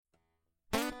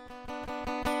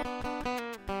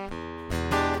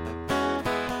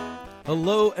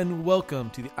Hello and welcome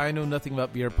to the I Know Nothing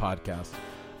About Beer podcast.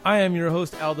 I am your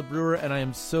host, Al the Brewer, and I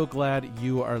am so glad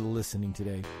you are listening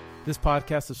today. This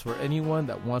podcast is for anyone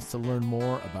that wants to learn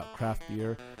more about craft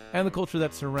beer and the culture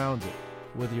that surrounds it.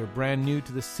 Whether you're brand new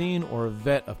to the scene or a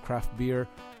vet of craft beer,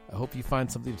 I hope you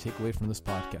find something to take away from this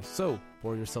podcast. So,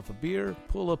 pour yourself a beer,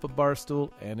 pull up a bar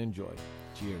stool, and enjoy.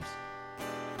 Cheers.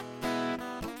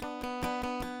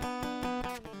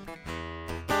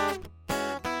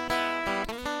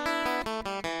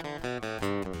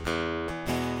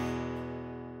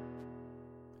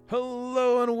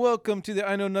 Hello and welcome to the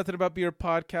I Know Nothing About Beer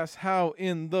podcast. How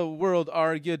in the world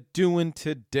are you doing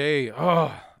today?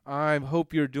 I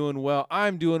hope you're doing well.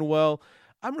 I'm doing well.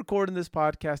 I'm recording this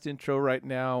podcast intro right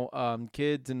now.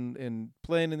 Kids and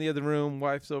playing in the other room,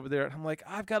 wife's over there. And I'm like,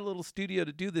 I've got a little studio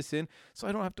to do this in, so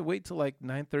I don't have to wait till like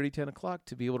 9:30, 10 o'clock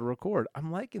to be able to record.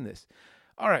 I'm liking this.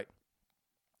 All right.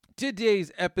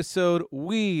 Today's episode,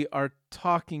 we are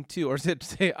talking to, or to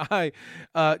say I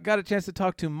got a chance to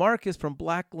talk to Marcus from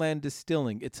Blackland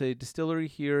Distilling. It's a distillery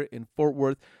here in Fort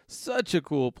Worth. Such a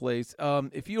cool place.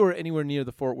 If you are anywhere near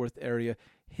the Fort Worth area,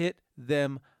 hit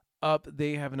them up.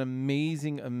 They have an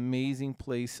amazing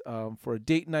place for a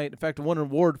date night. In fact, I won an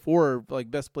award for like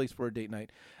best place for a date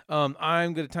night.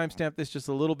 I'm going to timestamp this just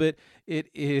a little bit. It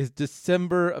is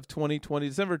December of 2020,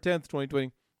 December 10th,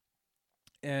 2020.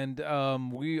 And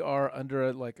we are under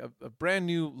a brand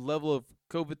new level of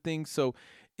COVID thing. So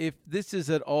if this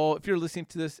is at all, if you're listening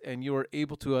to this and you are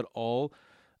able to at all,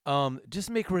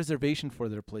 just make a reservation for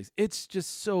their place. It's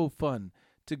just so fun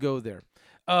to go there.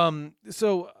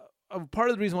 So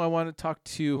part of the reason why I wanted to talk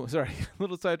to, sorry, a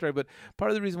little sidetrack, but part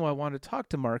of the reason why I wanted to talk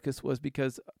to Marcus was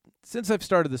because since I've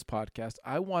started this podcast,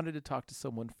 I wanted to talk to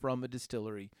someone from a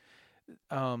distillery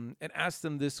and ask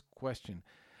them this question.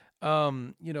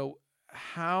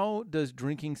 How does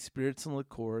drinking spirits and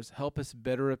liqueurs help us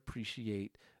better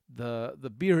appreciate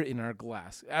the beer in our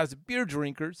glass? As beer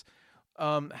drinkers,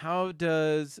 how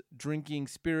does drinking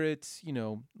spirits,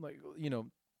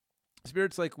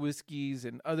 spirits like whiskeys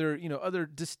and other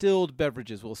distilled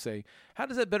beverages, we'll say, how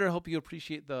does that better help you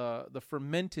appreciate the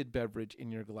fermented beverage in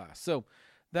your glass? So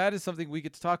that is something we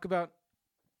get to talk about.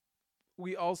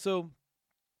 We also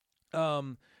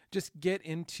just get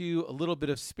into a little bit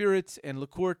of spirits and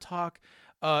liqueur talk.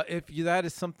 If that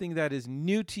is something that is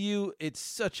new to you, it's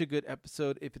such a good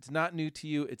episode. If it's not new to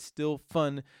you, it's still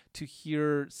fun to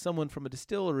hear someone from a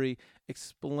distillery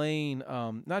explain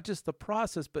not just the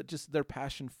process, but just their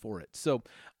passion for it. So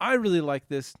I really like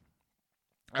this.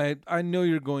 I know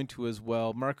you're going to as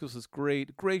well. Marcus was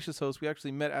great, gracious host. We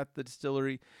actually met at the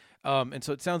distillery. And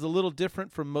so it sounds a little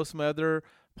different from most of my other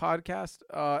podcast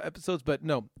episodes, but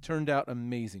no, turned out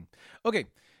amazing. Okay,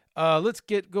 let's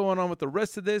get going on with the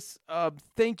rest of this.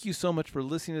 Thank you so much for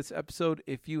listening to this episode.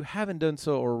 If you haven't done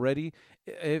so already,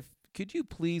 could you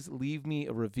please leave me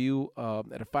a review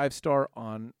at a 5-star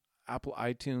on Apple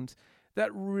iTunes?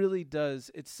 That really does.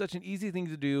 It's such an easy thing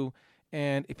to do.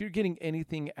 And if you're getting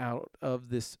anything out of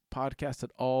this podcast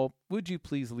at all, would you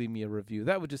please leave me a review?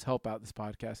 That would just help out this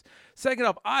podcast. Second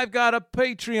up, I've got a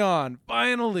Patreon.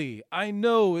 Finally. I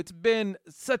know it's been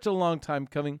such a long time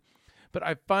coming, but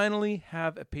I finally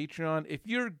have a Patreon. If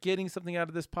you're getting something out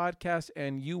of this podcast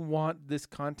and you want this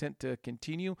content to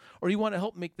continue, or you want to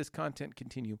help make this content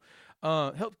continue,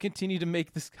 help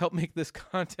make this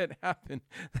content happen.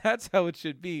 That's how it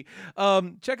should be.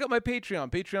 Check out my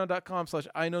Patreon,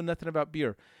 patreon.com/I know nothing about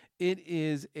beer. It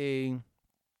is a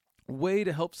way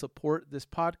to help support this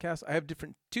podcast. I have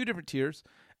two different tiers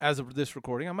as of this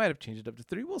recording. I might have changed it up to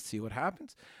 3. We'll see what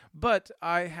happens. But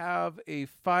I have a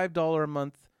 $5 a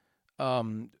month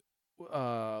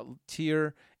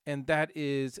tier, and that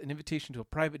is an invitation to a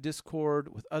private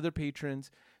Discord with other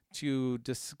patrons to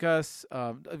discuss.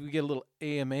 We get a little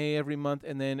AMA every month,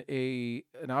 and then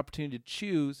an opportunity to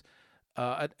choose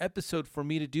an episode for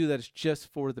me to do that is just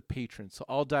for the patrons. So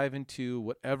I'll dive into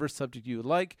whatever subject you would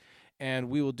like, and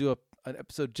we will do an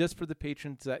episode just for the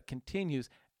patrons that continues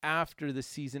after the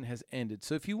season has ended.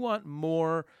 So if you want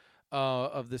more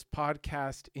of this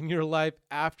podcast in your life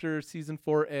after season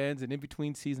 4 ends and in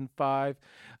between season 5,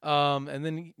 and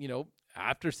then,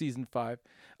 after season 5,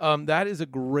 that is a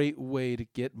great way to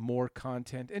get more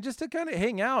content and just to kind of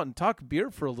hang out and talk beer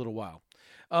for a little while.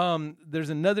 There's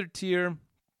another tier,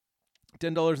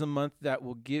 $10 a month, that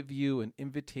will give you an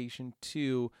invitation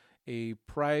to a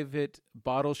private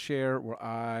bottle share where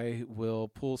I will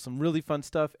pull some really fun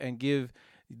stuff and give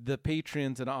the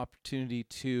patrons an opportunity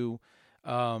to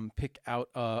pick out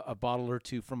a bottle or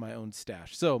two from my own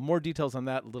stash. So more details on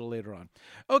that a little later on.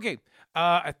 Okay,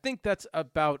 I think that's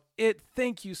about it.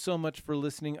 Thank you so much for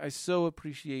listening. I so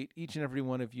appreciate each and every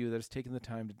one of you that has taken the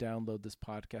time to download this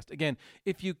podcast. Again,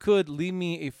 if you could leave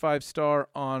me a 5-star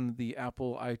on the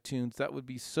Apple iTunes, that would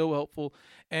be so helpful.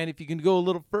 And if you can go a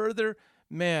little further,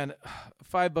 man,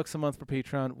 $5 a month for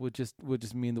Patreon would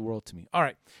just mean the world to me. All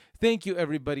right. Thank you,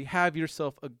 everybody. Have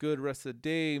yourself a good rest of the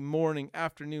day, morning,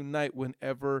 afternoon, night,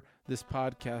 whenever this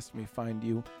podcast may find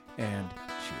you. And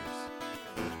cheers.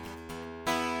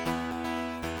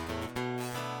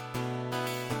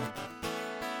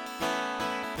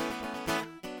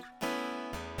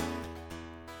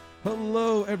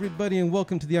 Hello, everybody, and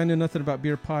welcome to the I Know Nothing About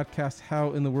Beer podcast.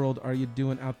 How in the world are you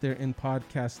doing out there in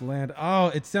podcast land? Oh,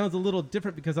 it sounds a little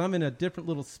different because I'm in a different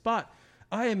little spot.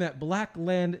 I am at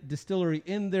Blackland Distillery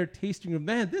in their tasting room.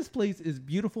 Man, this place is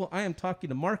beautiful. I am talking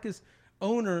to Marcus,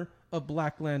 owner of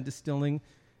Blackland Distilling.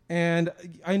 And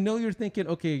I know you're thinking,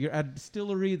 okay, you're at a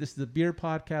distillery. This is a beer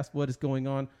podcast. What is going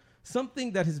on?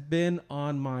 Something that has been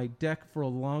on my deck for a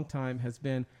long time has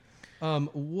been,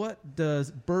 what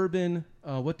does bourbon,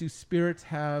 what do spirits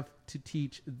have to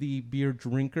teach the beer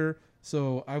drinker?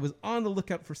 So I was on the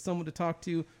lookout for someone to talk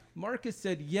to. Marcus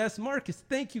said yes. Marcus,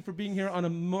 thank you for being here on a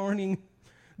morning.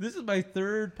 This is my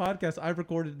third podcast I've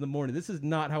recorded in the morning. This is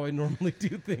not how I normally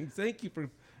do things. Thank you for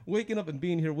waking up and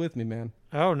being here with me, man.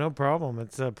 Oh, no problem.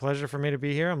 It's a pleasure for me to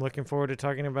be here. I'm looking forward to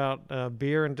talking about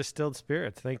beer and distilled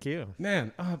spirits. Thank you.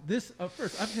 Man, first,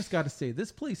 I've just got to say,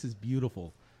 this place is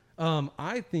beautiful.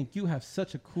 I think you have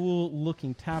such a cool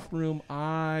looking tap room.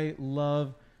 I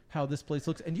love how this place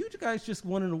looks. And you guys just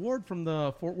won an award from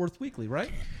the Fort Worth Weekly,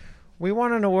 right? We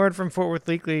won an award from Fort Worth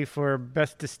Weekly for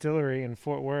Best Distillery in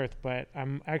Fort Worth, but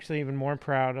I'm actually even more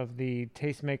proud of the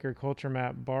Tastemaker Culture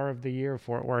Map Bar of the Year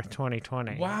Fort Worth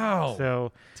 2020. Wow.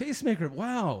 So Tastemaker,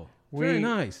 wow. Very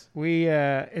nice.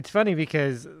 It's funny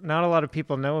because not a lot of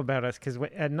people know about us because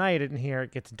at night in here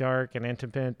it gets dark and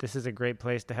intimate. This is a great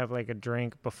place to have like a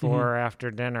drink before or after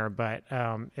dinner, but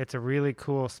it's a really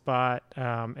cool spot.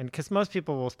 And because most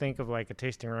people will think of like a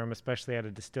tasting room, especially at a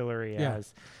distillery,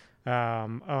 as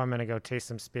I'm going to go taste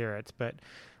some spirits. But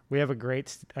we have a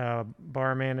great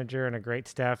bar manager and a great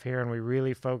staff here, and we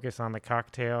really focus on the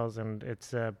cocktails, and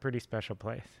it's a pretty special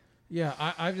place. Yeah,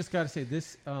 I've just got to say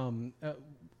this.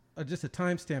 Just a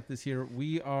timestamp this year.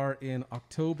 We are in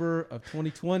October of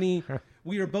 2020.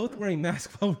 We are both wearing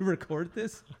masks while we record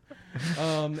this.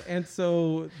 And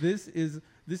so this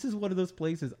is one of those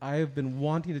places I have been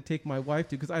wanting to take my wife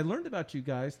to because I learned about you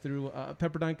guys through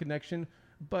Pepperdine Connection.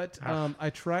 But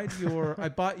I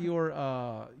bought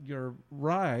your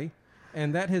rye,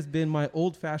 and that has been my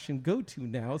old-fashioned go-to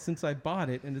now since I bought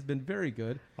it, and it's been very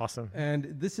good. Awesome.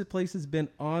 And this place has been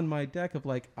on my deck of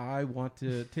like, I want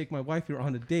to take my wife here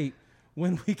on a date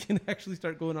when we can actually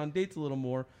start going on dates a little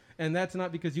more. And that's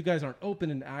not because you guys aren't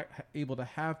open and able to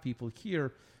have people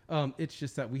here. It's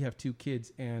just that we have 2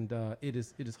 kids, and it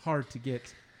is hard to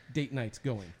get date nights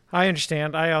going. I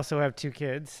understand. I also have 2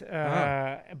 kids,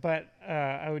 but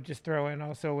I would just throw in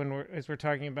also as we're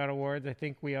talking about awards, I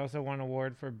think we also won an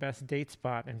award for best date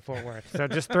spot in Fort Worth. So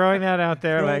just throwing that out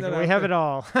there, we have it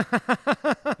all.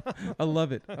 I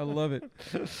love it.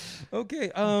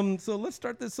 Okay, so let's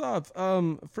start this off.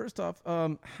 First off,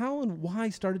 how and why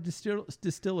started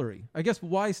distillery? I guess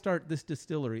why start this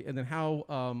distillery, and then how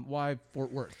why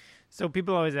Fort Worth? So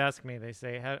people always ask me, they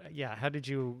say, how did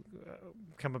you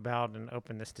come about and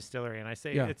open this distillery? And I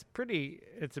say, it's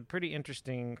a pretty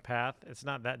interesting path. It's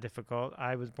not that difficult.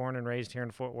 I was born and raised here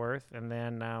in Fort Worth, and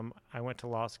then I went to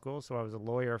law school, so I was a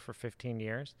lawyer for 15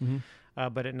 years.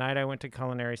 But at night I went to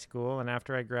culinary school, and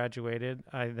after I graduated,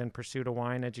 I then pursued a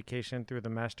wine education through the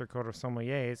Master Code of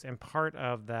Sommeliers, and part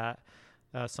of that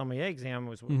sommelier exam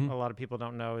was a lot of people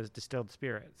don't know is distilled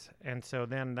spirits. And so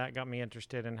then that got me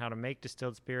interested in how to make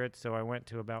distilled spirits. So I went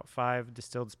to about 5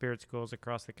 distilled spirit schools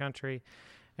across the country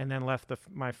and then left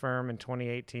my firm in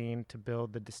 2018 to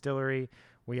build the distillery.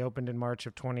 We opened in March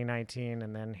of 2019,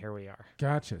 and then here we are.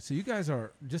 Gotcha. So you guys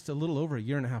are just a little over a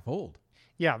year and a half old.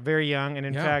 Yeah, very young. And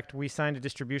in fact, we signed a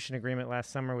distribution agreement last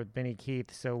summer with Benny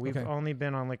Keith. So we've only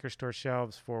been on liquor store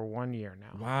shelves for 1 year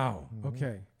now. Wow.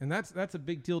 Okay. And that's a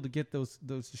big deal to get those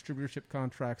distributorship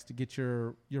contracts to get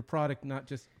your product not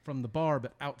just from the bar,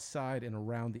 but outside and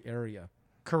around the area.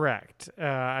 Correct.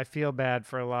 I feel bad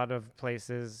for a lot of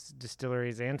places,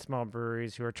 distilleries and small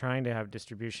breweries who are trying to have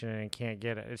distribution and can't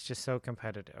get it. It's just so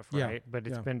competitive, right? But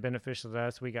it's been beneficial to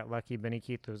us. We got lucky. Benny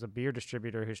Keith was a beer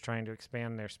distributor who's trying to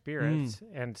expand their spirits.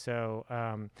 And so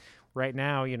right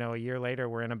now, a year later,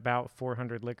 we're in about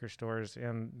 400 liquor stores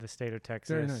in the state of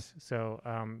Texas. Very nice. So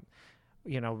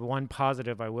one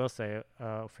positive I will say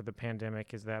for the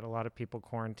pandemic is that a lot of people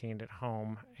quarantined at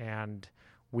home, and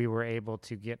we were able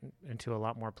to get into a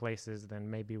lot more places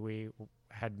than maybe we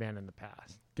had been in the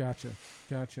past.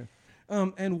 Gotcha.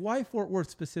 And why Fort Worth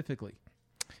specifically?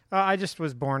 I just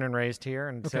was born and raised here,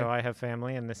 and so I have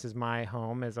family, and this is my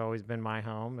home, has always been my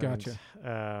home. Gotcha.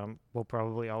 And will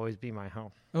probably always be my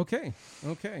home. Okay.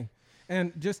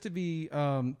 And just to be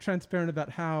transparent about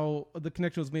how the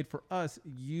connection was made for us,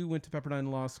 you went to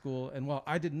Pepperdine Law School, and while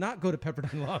I did not go to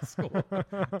Pepperdine Law School,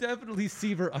 definitely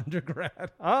Seaver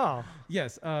undergrad. Oh.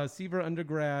 Yes, Seaver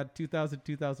undergrad, 2000,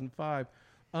 2005.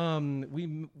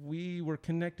 We were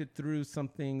connected through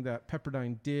something that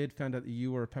Pepperdine did, found out that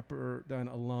you were a Pepperdine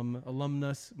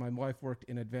alumnus. My wife worked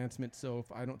in advancement, so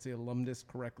if I don't say alumnus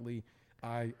correctly,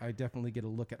 I definitely get a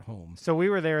look at home. So we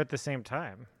were there at the same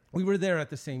time. We were there at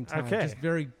the same time, okay. Just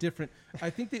very different. I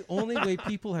think the only way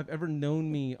people have ever known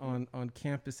me on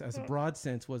campus as a broad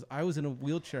sense was I was in a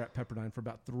wheelchair at Pepperdine for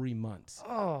about 3 months.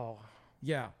 Oh.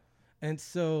 Yeah. And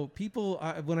so people,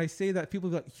 when I say that, people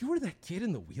go, you were that kid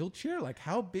in the wheelchair? Like,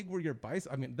 how big were your biceps?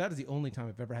 I mean, that is the only time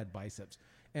I've ever had biceps.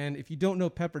 And if you don't know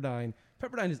Pepperdine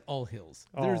is all hills.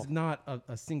 Oh. There's not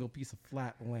a single piece of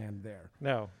flat land there.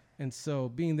 No. And so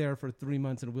being there for 3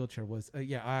 months in a wheelchair was,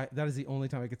 that is the only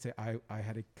time I could say I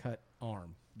had a cut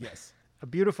arm. Yes. A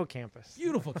beautiful campus.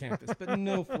 Beautiful campus, but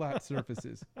no flat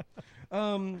surfaces.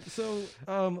 Let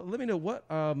me know what,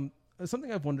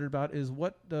 something I've wondered about is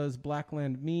what does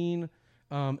Blackland mean,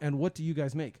 and what do you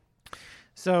guys make?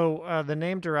 So the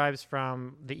name derives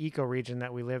from the ecoregion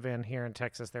that we live in here in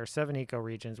Texas. There are 7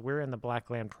 ecoregions. We're in the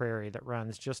Blackland Prairie that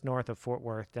runs just north of Fort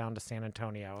Worth down to San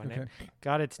Antonio. And it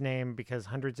got its name because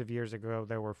hundreds of years ago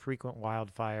there were frequent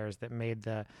wildfires that made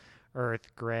the earth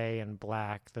gray and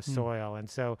black, the soil. And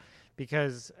so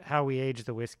because how we age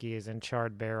the whiskey is in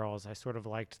charred barrels, I sort of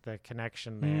liked the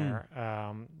connection there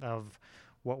of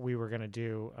what we were going to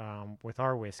do with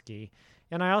our whiskey.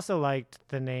 And I also liked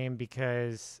the name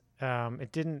because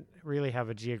it didn't really have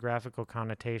a geographical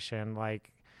connotation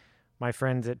like my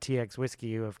friends at TX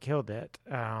Whiskey who have killed it.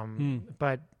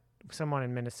 But someone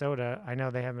in Minnesota, I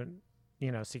know they haven't,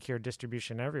 secured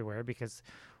distribution everywhere because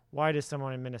why does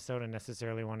someone in Minnesota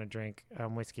necessarily want to drink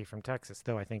whiskey from Texas?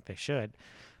 Though I think they should.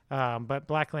 But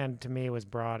Blackland to me was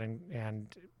broad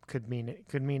and could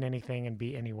mean anything and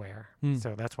be anywhere.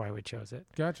 So that's why we chose it.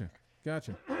 Gotcha.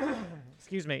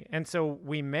 Excuse me. And so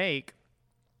we make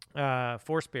 4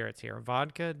 spirits here: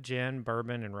 vodka, gin,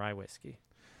 bourbon, and rye whiskey.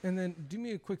 And then do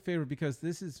me a quick favor, because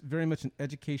this is very much an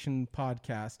education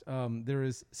podcast. There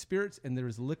is spirits and there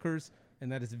is liquors, and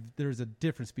there's a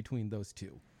difference between those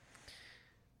two.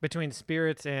 Between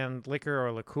spirits and liquor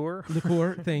or liqueur?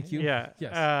 Liqueur, thank you. Yeah.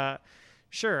 Yes.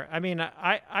 Sure. I mean,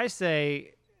 I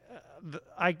say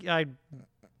I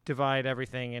divide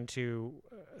everything into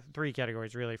 3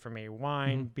 categories really for me: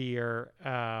 wine, beer,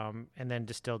 and then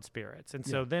distilled spirits. And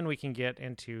so then we can get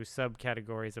into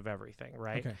subcategories of everything,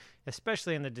 right? Okay.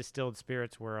 Especially in the distilled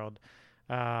spirits world,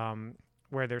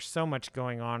 where there's so much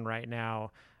going on right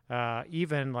now.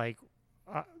 Even like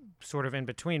sort of in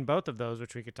between both of those,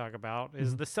 which we could talk about,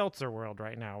 is the seltzer world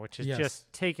right now, which is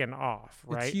just taken off,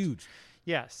 right? It's huge.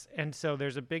 Yes. And so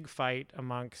there's a big fight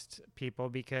amongst people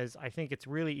because I think it's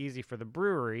really easy for the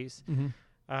breweries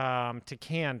to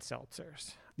can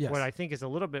seltzers. Yes. What I think is a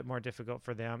little bit more difficult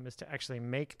for them is to actually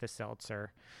make the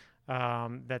seltzer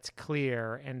that's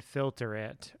clear and filter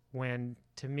it, when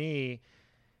to me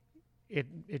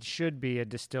it should be a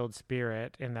distilled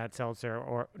spirit in that seltzer.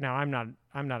 Or now I'm not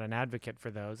an advocate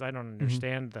for those. I don't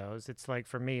understand those. It's like,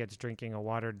 for me, it's drinking a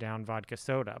watered down vodka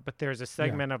soda, but there's a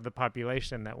segment of the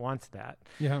population that wants that.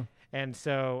 Yeah. And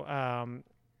so,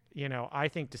 I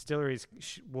think distilleries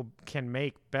can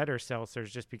make better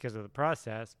seltzers just because of the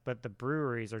process, but the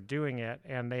breweries are doing it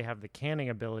and they have the canning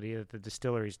ability that the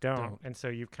distilleries don't. And so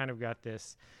you've kind of got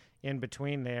this in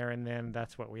between there, and then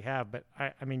that's what we have. But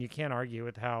I mean, you can't argue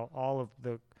with how all of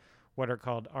the what are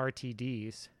called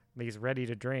RTDs, these ready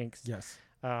to drinks,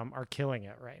 are killing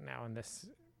it right now in this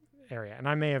area. And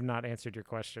I may have not answered your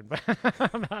question, but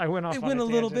I went off. It went a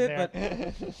little bit,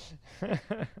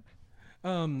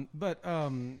 but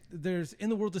there's, in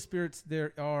the world of spirits,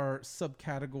 there are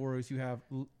subcategories. You have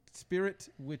spirit,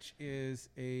 which is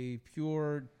a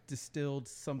pure distilled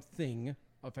something,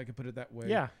 if I could put it that way.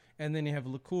 Yeah. And then you have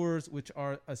liqueurs, which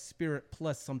are a spirit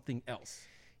plus something else.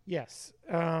 Yes.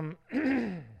 And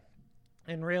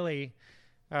really,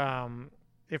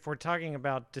 if we're talking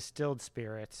about distilled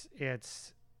spirits,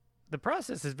 the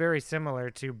process is very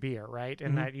similar to beer, right?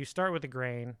 In that you start with a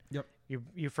grain,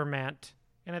 you ferment,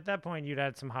 and at that point you'd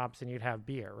add some hops and you'd have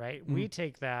beer, right? We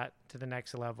take that to the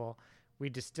next level. We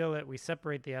distill it. We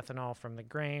separate the ethanol from the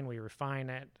grain. We refine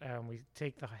it. We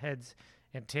take the heads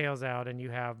and tails out, and you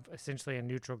have essentially a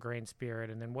neutral grain spirit.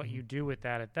 And then what you do with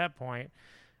that at that point,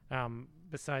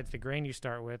 besides the grain you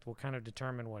start with, will kind of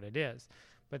determine what it is.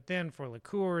 But then for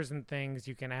liqueurs and things,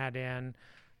 you can add in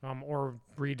or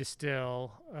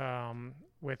redistill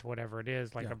with whatever it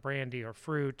is, like a brandy or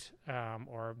fruit,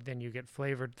 or then you get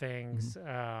flavored things,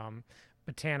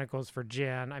 botanicals for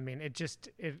gin. I mean, it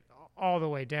all the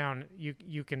way down,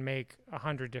 you can make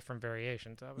 100 different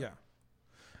variations of it.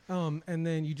 Yeah. And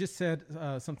then you just said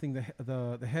something,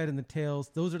 the head and the tails,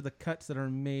 those are the cuts that are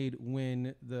made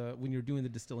when you're doing the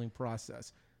distilling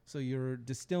process. So you're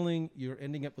distilling, you're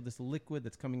ending up with this liquid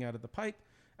that's coming out of the pipe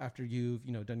after you've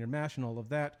done your mash and all of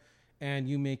that. And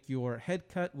you make your head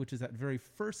cut, which is that very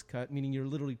first cut, meaning you're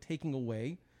literally taking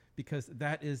away, because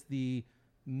that is the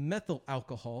methyl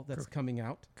alcohol that's coming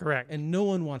out. Correct. And no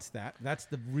one wants that. That's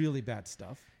the really bad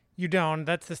stuff. You don't.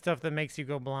 That's the stuff that makes you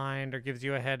go blind or gives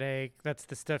you a headache. That's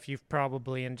the stuff you've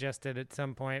probably ingested at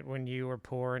some point when you were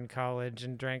poor in college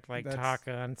and drank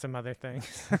Taka and some other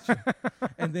things.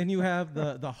 And then you have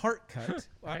the heart cut.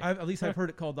 Right. At least I've heard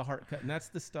it called the heart cut. And that's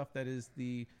the stuff that is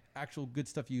the actual good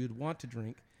stuff you'd want to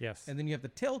drink. Yes. And then you have the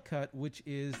tail cut, which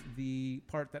is the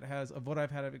part that has, of what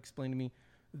I've had explained to me,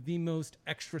 the most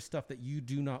extra stuff that you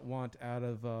do not want out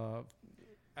of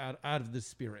the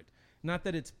spirit. Not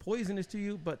that it's poisonous to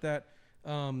you, but that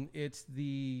it's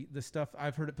the stuff,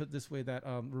 I've heard it put this way, that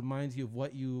reminds you of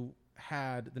what you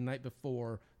had the night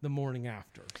before, the morning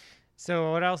after.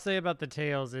 So what I'll say about the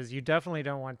tails is you definitely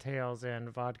don't want tails in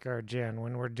vodka or gin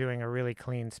when we're doing a really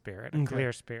clean spirit, a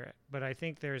clear spirit. But I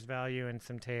think there's value in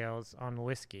some tails on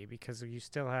whiskey because you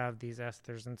still have these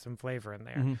esters and some flavor in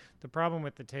there. Mm-hmm. The problem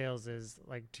with the tails is,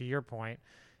 like to your point,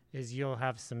 is you'll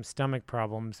have some stomach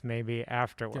problems maybe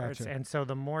afterwards. Gotcha. And so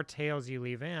the more tails you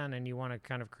leave in and you want to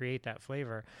kind of create that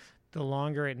flavor, the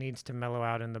longer it needs to mellow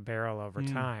out in the barrel over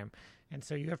time. And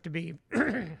so you have to be,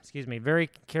 very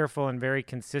careful and very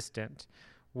consistent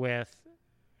with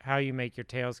how you make your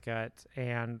tails cut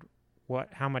and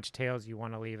how much tails you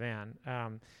want to leave in,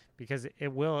 because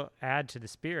it will add to the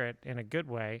spirit in a good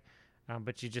way,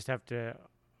 but you just have to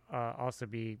also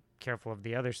be careful of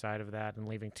the other side of that and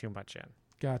leaving too much in.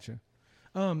 Gotcha.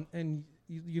 And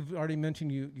you've already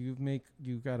mentioned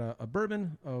you've got a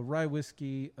bourbon, a rye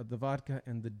whiskey, the vodka,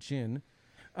 and the gin.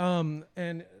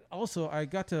 And also I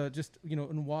got to just,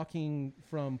 in walking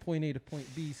from point A to point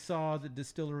B, saw the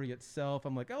distillery itself.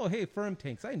 I'm like, oh, hey, Firm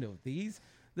Tanks. I know these.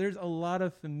 There's a lot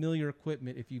of familiar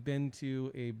equipment. If you've been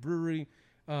to a brewery,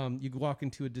 you walk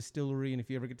into a distillery, and if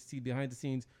you ever get to see behind the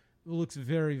scenes, it looks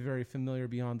very, very familiar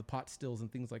beyond the pot stills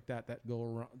and things like that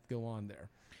go on there.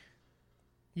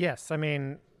 Yes. I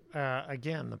mean,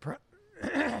 again,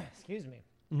 excuse me.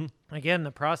 Mm-hmm. Again,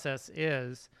 the process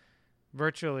is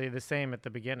virtually the same at the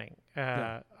beginning.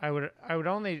 I would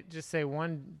only just say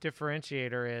one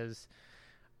differentiator is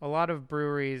a lot of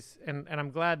breweries, and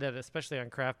I'm glad that especially on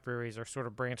craft breweries are sort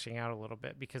of branching out a little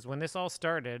bit, because when this all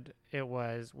started, it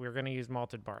was we're going to use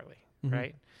malted barley,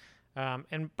 right?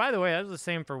 And by the way, that was the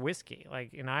same for whiskey.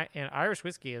 Like in Irish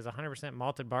whiskey is 100%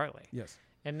 malted barley. Yes.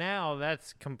 And now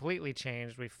that's completely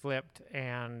changed. We flipped,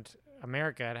 and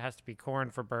America, it has to be corn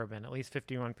for bourbon, at least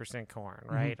 51% corn,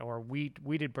 right? Or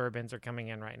wheated bourbons are coming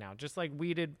in right now, just like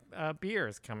wheated beer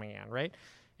is coming in, right?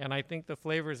 And I think the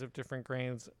flavors of different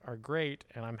grains are great,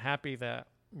 and I'm happy that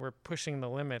we're pushing the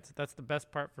limits. That's the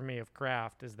best part for me of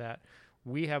craft, is that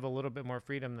we have a little bit more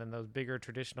freedom than those bigger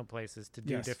traditional places to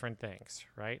do different things,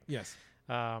 right? Yes.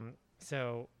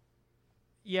 So,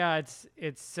 yeah,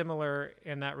 it's similar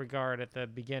in that regard at the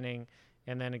beginning,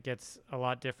 and then it gets a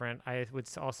lot different. I would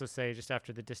also say just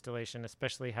after the distillation,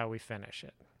 especially how we finish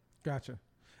it. Gotcha.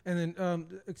 And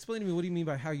then explain to me, what do you mean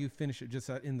by how you finish it? Just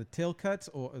in the tail cuts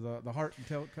or the heart and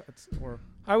tail cuts? Or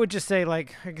I would just say,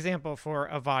 like, example for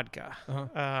a vodka.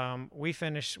 We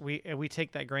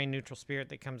take that grain neutral spirit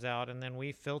that comes out, and then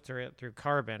we filter it through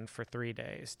carbon for 3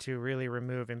 days to really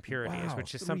remove impurities,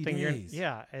 which is something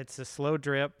it's a slow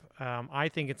drip. I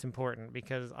think it's important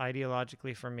because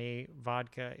ideologically for me,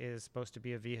 vodka is supposed to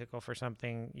be a vehicle for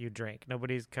something you drink.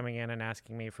 Nobody's coming in and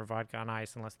asking me for vodka on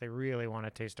ice unless they really want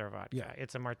to taste our vodka. Yeah.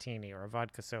 It's a martini or a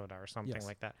vodka soda or something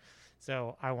like that.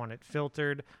 So I want it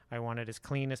filtered. I want it as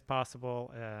clean as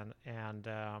possible, and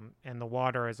the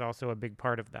water is also a big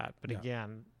part of that. But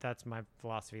again, that's my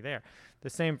philosophy there. The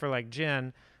same for like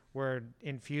gin. We're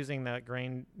infusing that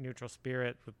grain neutral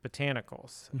spirit with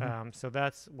botanicals. So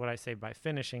that's what I say by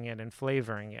finishing it and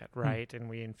flavoring it, right? And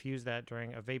we infuse that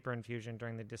during a vapor infusion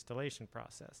during the distillation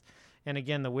process. And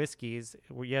again, the whiskeys,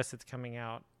 yes, it's coming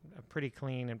out pretty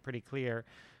clean and pretty clear.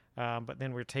 But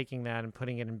then we're taking that and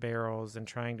putting it in barrels and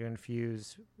trying to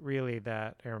infuse really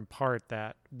that or impart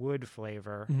that wood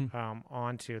flavor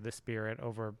onto the spirit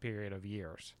over a period of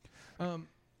years.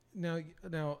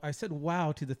 Now I said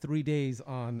wow to the 3 days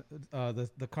on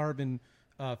the carbon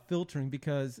filtering,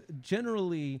 because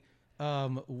generally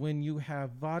when you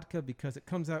have vodka, because it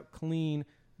comes out clean,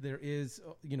 there is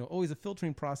always a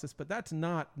filtering process, but that's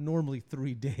not normally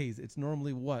 3 days. It's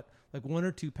normally like 1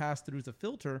 or 2 pass-throughs of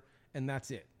filter, and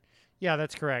that's it. Yeah,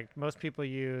 that's correct. Most people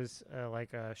use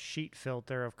like a sheet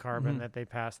filter of carbon that they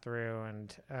pass through,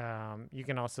 and you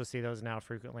can also see those now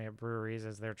frequently at breweries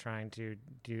as they're trying to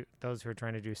do those who are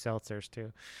trying to do seltzers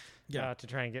too, to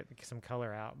try and get some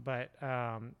color out. But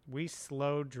we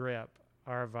slow drip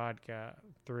our vodka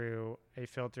through a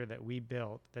filter that we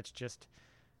built that's just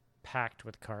packed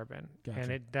with carbon,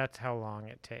 and that's how long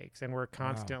it takes. And we're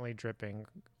constantly dripping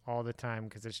all the time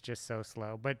because it's just so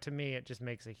slow. But to me, it just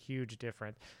makes a huge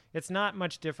difference. It's not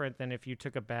much different than if you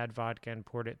took a bad vodka and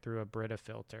poured it through a Brita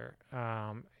filter.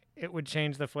 It would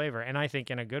change the flavor, and I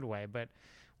think in a good way. But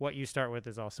what you start with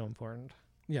is also important.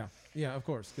 Yeah, of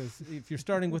course, because if you're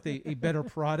starting with a better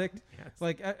product,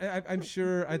 like I'm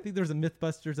sure, I think there's a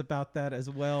Mythbusters about that as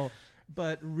well.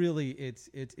 But really, it's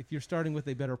if you're starting with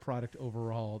a better product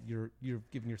overall, you're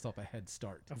giving yourself a head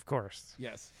start. Of course.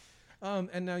 Yes.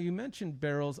 And now you mentioned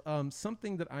barrels.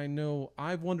 Something that I know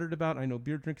I've wondered about. I know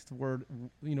Beer Drinkers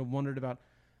wondered about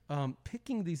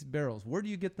picking these barrels. Where do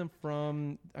you get them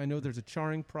from? I know there's a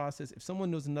charring process. If someone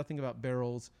knows nothing about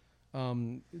barrels,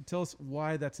 tell us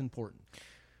why that's important.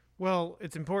 Well,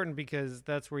 it's important because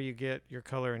that's where you get your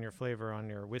color and your flavor on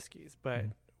your whiskeys. But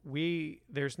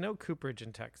there's no cooperage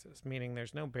in Texas, meaning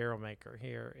there's no barrel maker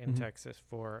here in Texas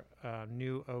for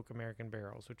new oak American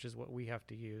barrels, which is what we have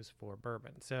to use for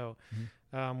bourbon. So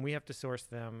we have to source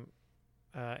them.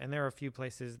 And there are a few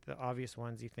places, the obvious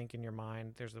ones you think in your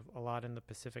mind. There's a lot in the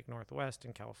Pacific Northwest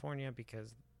in California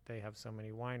because they have so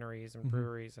many wineries and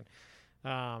breweries.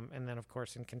 And then, of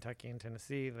course, in Kentucky and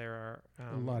Tennessee, there are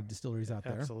a lot of distilleries out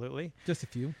there. Absolutely. Just a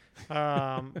few.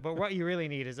 But what you really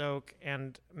need is oak.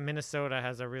 And Minnesota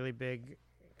has a really big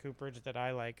cooperage that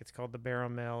I like. It's called the Barrel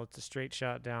Mill. It's a straight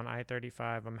shot down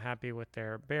I-35. I'm happy with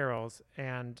their barrels.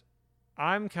 And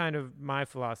my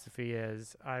philosophy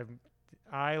is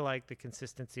I like the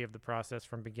consistency of the process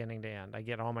from beginning to end. I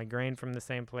get all my grain from the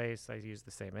same place. I use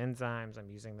the same enzymes. I'm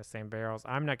using the same barrels.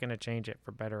 I'm not going to change it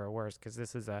for better or worse because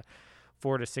this is a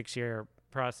 4 to 6 year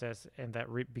process, and that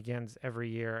begins every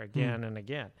year again and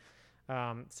again.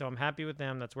 So I'm happy with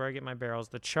them. That's where I get my barrels.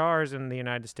 The chars in the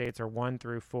United States are 1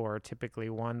 through 4, typically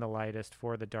 1 the lightest,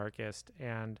 4 the darkest.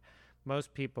 And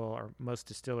most people or most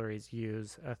distilleries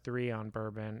use a 3 on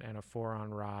bourbon and a 4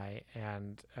 on rye.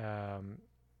 And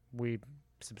we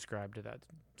subscribe to that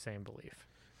same belief.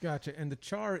 Gotcha. And the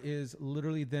char is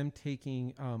literally them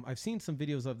taking, I've seen some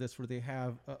videos of this where they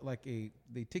have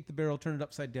they take the barrel, turn it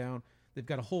upside down. They've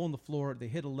got a hole in the floor. They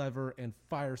hit a lever and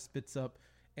fire spits up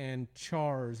and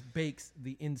bakes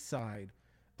the inside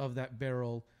of that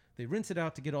barrel. They rinse it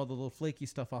out to get all the little flaky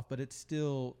stuff off, but it's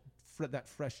still that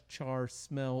fresh char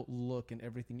smell, look, and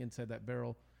everything inside that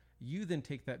barrel. You then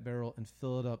take that barrel and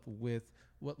fill it up with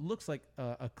what looks like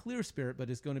a clear spirit, but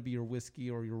is going to be your whiskey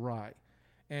or your rye.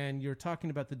 And you're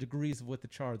talking about the degrees of what the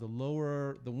char. The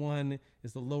lower, the 1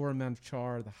 is the lower amount of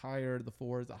char. The higher, the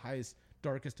 4 is the highest,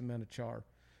 darkest amount of char.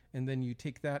 And then you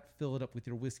take that, fill it up with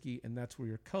your whiskey, and that's where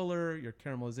your color, your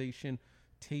caramelization,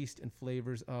 taste, and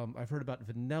flavors. I've heard about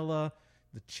vanilla,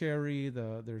 the cherry.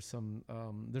 There's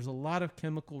a lot of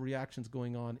chemical reactions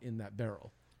going on in that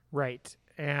barrel. Right.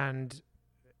 And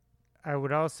I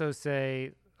would also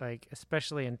say, like,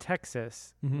 especially in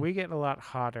Texas, we get a lot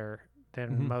hotter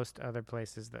than most other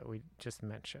places that we just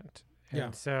mentioned.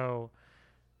 And so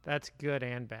that's good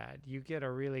and bad. You get a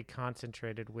really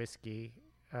concentrated whiskey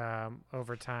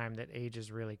over time that ages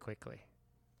really quickly.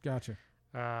 Gotcha.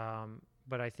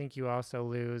 But I think you also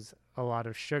lose a lot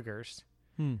of sugars.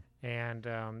 And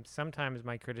sometimes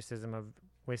my criticism of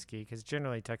whiskey, because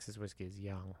generally Texas whiskey is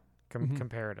young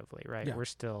comparatively, right? Yeah. We're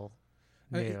still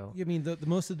new. I mean, the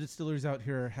most of the distilleries out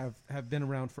here have been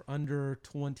around for under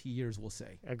 20 years, we'll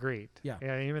say. Agreed. Yeah.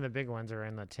 Even the big ones are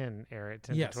in the 10 area,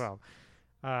 10 to 12.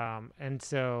 And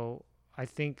so I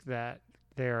think that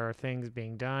there are things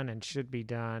being done and should be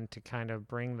done to kind of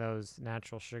bring those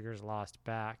natural sugars lost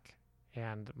back.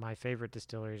 And my favorite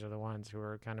distilleries are the ones who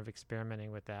are kind of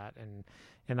experimenting with that.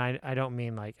 And I don't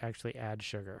mean like actually add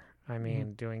sugar. I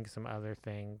mean doing some other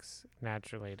things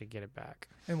naturally to get it back.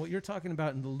 And what you're talking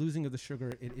about in the losing of the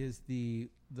sugar, it is the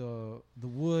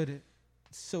wood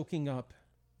soaking up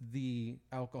the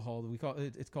alcohol. We call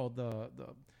it. It's called the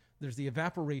there's the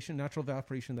evaporation, natural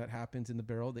evaporation that happens in the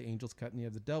barrel, the angel's cut, and you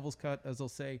have the devil's cut, as they'll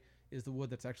say, is the wood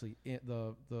that's actually in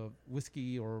the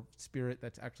whiskey or spirit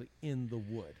that's actually in the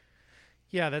wood.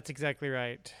 Yeah, that's exactly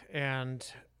right. And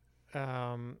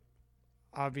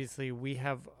obviously we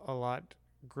have a lot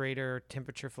greater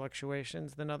temperature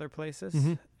fluctuations than other places.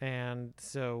 And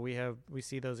so we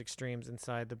see those extremes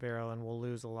inside the barrel, and we'll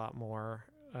lose a lot more.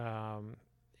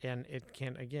 And it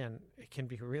can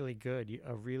be really good,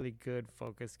 a really good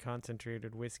focused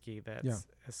concentrated whiskey that's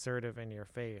assertive in your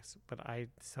face. But I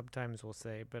sometimes will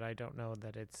say, but I don't know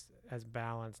that it's as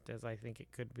balanced as I think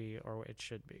it could be or it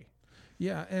should be.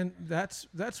 Yeah, and that's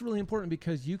really important,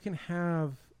 because you can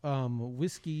have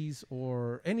whiskeys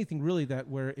or anything really that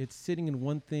where it's sitting in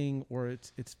one thing, or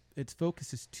its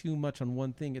focus is too much on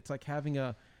one thing. It's like having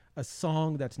a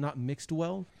song that's not mixed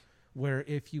well, where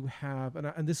if you have,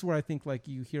 and this is where I think like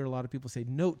you hear a lot of people say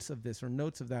notes of this or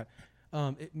notes of that,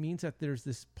 it means that there's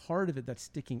this part of it that's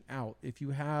sticking out. If you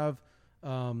have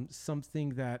something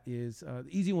that is, the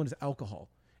easy one is alcohol.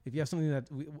 If you have something that,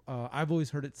 I've always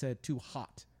heard it said too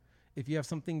hot. If you have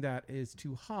something that is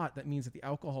too hot, that means that the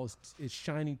alcohol is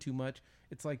shining too much.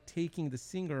 It's like taking the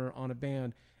singer on a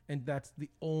band, and that's the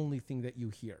only thing that you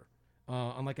hear.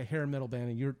 On like a hair metal band,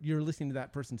 and you're listening to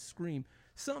that person scream.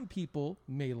 Some people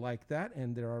may like that,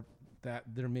 and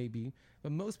there may be,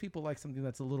 but most people like something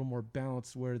that's a little more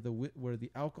balanced, where the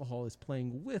alcohol is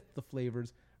playing with the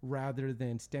flavors rather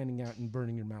than standing out and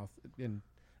burning your mouth and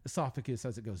esophagus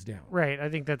as it goes down. Right. I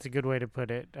think that's a good way to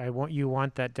put it. You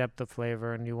want that depth of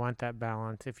flavor, and you want that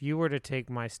balance. If you were to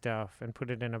take my stuff and put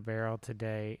it in a barrel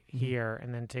today here,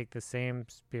 and then take the same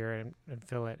spirit and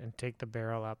fill it and take the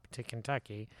barrel up to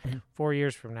Kentucky, 4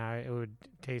 years from now, it would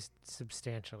taste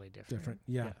substantially different.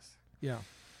 Yeah. Yes. Yeah.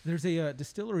 There's a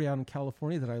distillery out in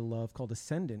California that I love called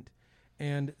Ascendant,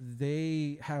 and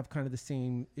they have kind of the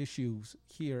same issues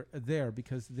there,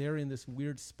 because they're in this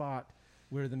weird spot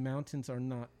where the mountains are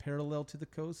not parallel to the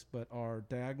coast but are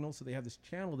diagonal. So they have this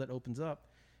channel that opens up,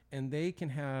 and they can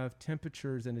have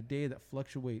temperatures in a day that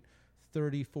fluctuate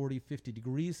 30, 40, 50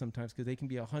 degrees sometimes, because they can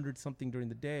be 100 something during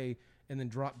the day and then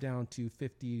drop down to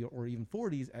 50 or even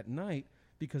 40s at night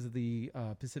because of the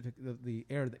the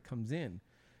air that comes in.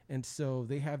 And so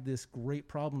they have this great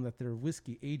problem that their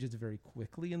whiskey ages very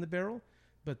quickly in the barrel,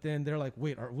 but then they're like,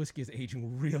 wait, our whiskey is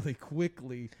aging really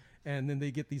quickly. And then they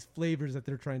get these flavors that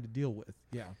they're trying to deal with.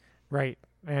 Yeah. Right.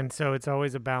 And so it's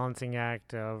always a balancing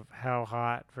act of how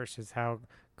hot versus how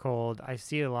cold. I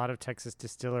see a lot of Texas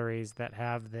distilleries that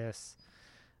have this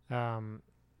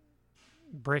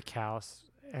brick house,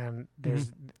 and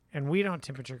and we don't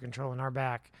temperature control in our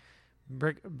back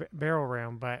barrel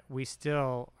room, but we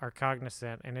still are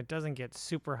cognizant, and it doesn't get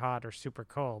super hot or super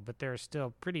cold, but there are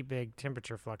still pretty big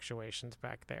temperature fluctuations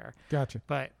back there. Gotcha.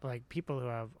 But like people who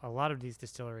have a lot of these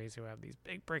distilleries who have these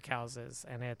big brick houses,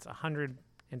 and it's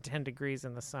 110 degrees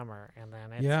in the summer, and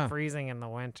then it's freezing in the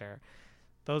winter.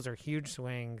 Those are huge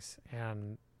swings,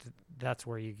 and that's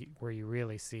where you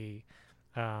really see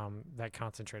that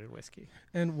concentrated whiskey.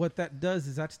 And what that does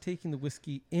is that's taking the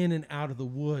whiskey in and out of the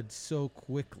wood so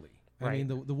quickly. I mean,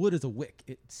 the wood is a wick.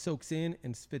 It soaks in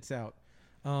and spits out,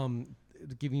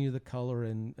 giving you the color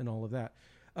and all of that.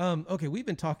 Okay, we've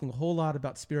been talking a whole lot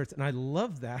about spirits, and I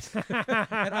love that.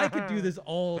 And I could do this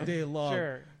all day long.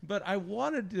 Sure. But I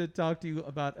wanted to talk to you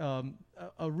about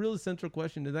a real central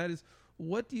question, and that is,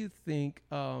 what do you think,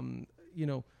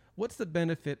 what's the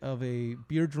benefit of a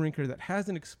beer drinker that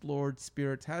hasn't explored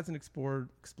spirits, hasn't explored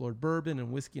bourbon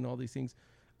and whiskey and all these things?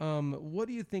 What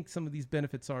do you think some of these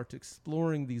benefits are to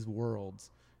exploring these worlds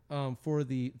for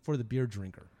the beer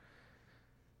drinker?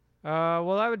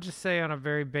 Well, I would just say on a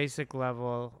very basic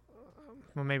level,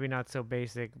 well, maybe not so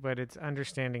basic, but it's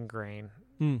understanding grain,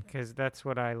 because that's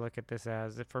what I look at this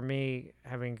as. For me,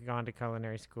 having gone to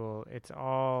culinary school, it's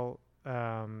all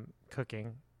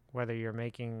cooking, whether you're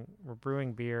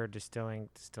brewing beer or distilling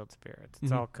distilled spirits.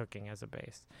 It's all cooking as a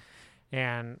base.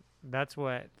 And that's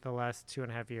what the last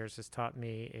 2.5 years has taught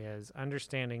me, is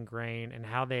understanding grain and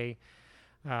how they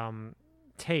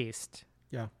taste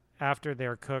after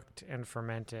they're cooked and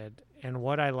fermented, and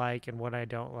what I like and what I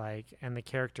don't like, and the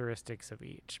characteristics of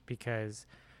each. Because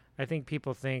I think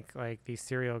people think like these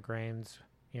cereal grains,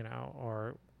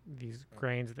 or these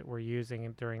grains that we're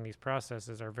using during these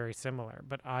processes are very similar.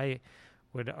 But I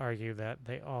would argue that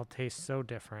they all taste so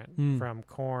different, from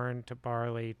corn to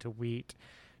barley to wheat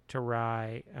to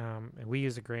rye. And we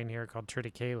use a grain here called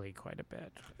triticale quite a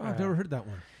bit. Oh, I've never heard that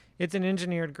one. It's an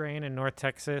engineered grain in North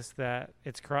Texas that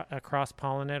it's a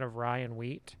cross-pollinate of rye and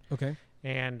wheat. Okay.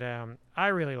 And I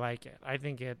really like it. I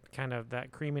think it kind of,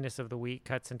 that creaminess of the wheat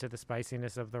cuts into the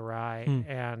spiciness of the rye.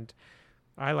 And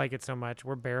I like it so much,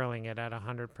 we're barreling it at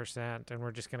 100%, and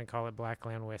we're just going to call it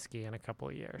Blackland whiskey in a couple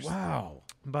of years. Wow.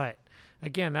 But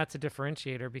again, that's a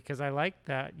differentiator because I like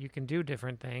that you can do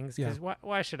different things. Because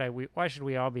why should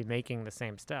we all be making the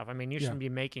same stuff? I mean, you shouldn't be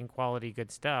making quality,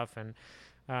 good stuff, and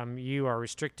you are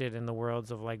restricted in the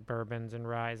worlds of like bourbons and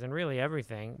ryes and really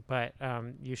everything. But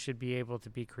you should be able to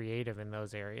be creative in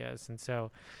those areas. And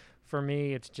so, for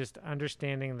me, it's just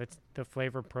understanding the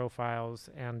flavor profiles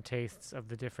and tastes of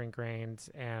the different grains,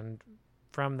 and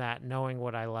from that, knowing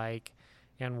what I like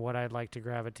and what I'd like to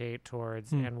gravitate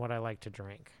towards and what I like to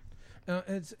drink.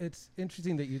 It's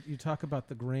interesting that you talk about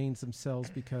the grains themselves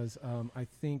because I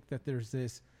think that there's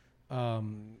this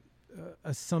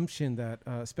assumption that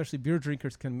especially beer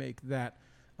drinkers can make that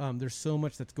there's so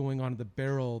much that's going on in the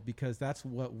barrel because that's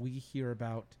what we hear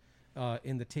about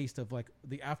in the taste of like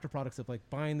the after products of like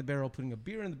buying the barrel, putting a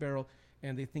beer in the barrel,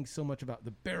 and they think so much about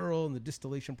the barrel and the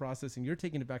distillation process, and you're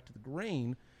taking it back to the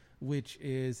grain, which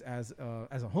is as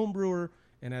a home brewer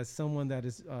and as someone that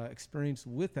is experienced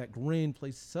with that, grain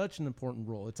plays such an important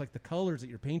role. It's like the colors that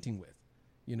you're painting with,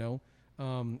 you know.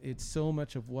 It's so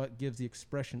much of what gives the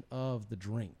expression of the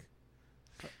drink.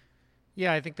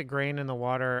 Yeah, I think the grain and the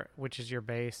water, which is your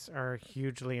base, are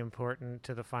hugely important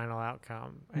to the final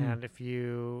outcome. And if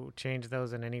you change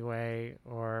those in any way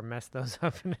or mess those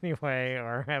up in any way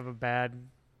or have a bad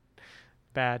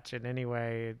batch in any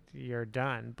way, you're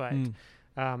done. But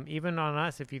even on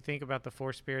us, if you think about the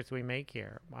 4 spirits we make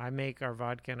here, I make our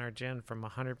vodka and our gin from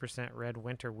 100% red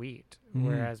winter wheat,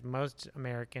 whereas most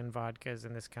American vodkas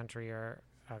in this country are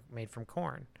made from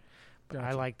corn. But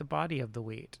I like the body of the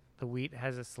wheat. The wheat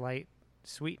has a slight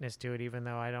sweetness to it, even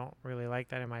though I don't really like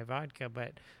that in my vodka,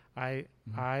 but I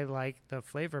like the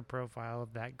flavor profile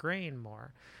of that grain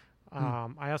more.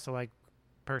 I also like,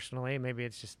 personally, maybe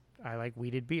it's just I like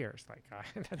wheated beers. Like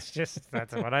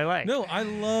that's what I like. No, I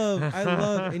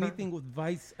love anything with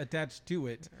Weiss attached to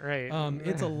it. Right.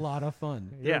 It's a lot of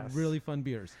fun. They're really fun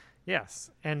beers.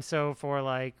 Yes. And so for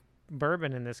like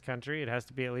bourbon in this country, it has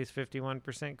to be at least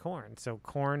 51% corn. So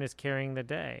corn is carrying the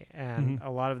day. And a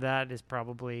lot of that is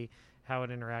probably how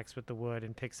it interacts with the wood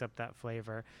and picks up that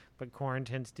flavor. But corn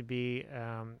tends to be,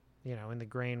 in the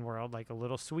grain world, like a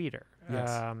little sweeter.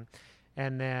 Yes.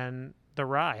 And then the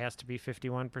rye has to be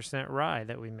 51% rye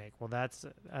that we make. Well, that's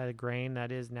a grain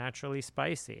that is naturally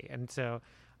spicy. And so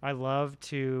I love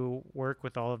to work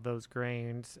with all of those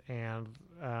grains and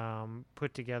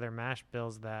put together mash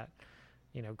bills that,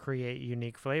 create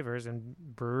unique flavors, and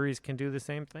breweries can do the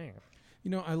same thing.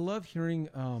 I love hearing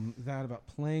that about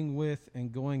playing with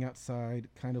and going outside,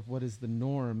 kind of what is the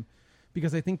norm,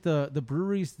 because I think the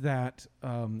breweries that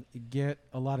get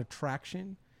a lot of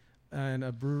traction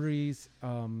and breweries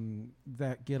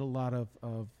that get a lot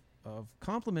of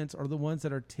compliments are the ones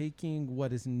that are taking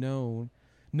what is known,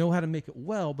 know how to make it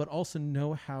well, but also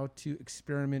know how to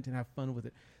experiment and have fun with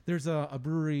it. There's a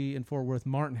brewery in Fort Worth,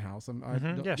 Martin House.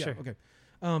 Sure. Okay.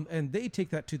 And they take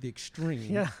that to the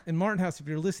extreme. Yeah. And Martin House, if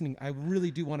you're listening, I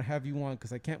really do want to have you on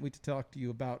because I can't wait to talk to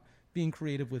you about being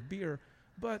creative with beer.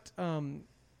 But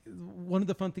one of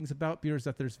the fun things about beer is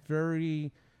that there's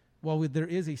there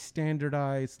is a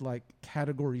standardized like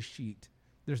category sheet.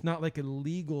 There's not like a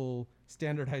legal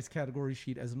standardized category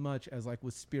sheet as much as like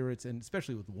with spirits and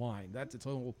especially with wine. That's its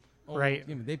whole right.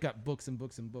 They've got books and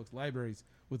books and books, libraries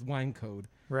with wine code.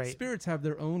 Right. Spirits have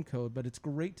their own code, but it's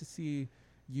great to see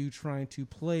you trying to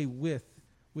play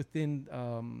within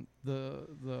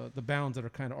the bounds that are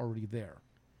kind of already there.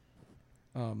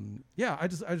 I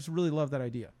just really love that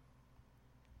idea.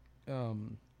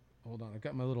 Hold on, I've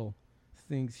got my little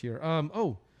things here.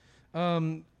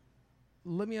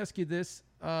 Let me ask you this: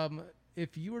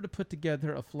 if you were to put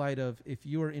together a flight of, if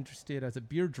you are interested as a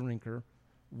beer drinker,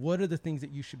 what are the things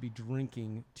that you should be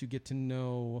drinking to get to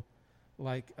know?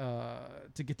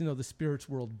 To get to know the spirits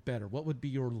world better, what would be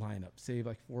your lineup? Say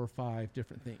like 4 or 5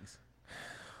 different things.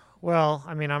 Well,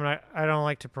 I mean, I don't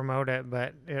like to promote it,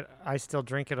 but I still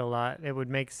drink it a lot. It would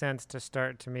make sense to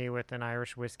start to me with an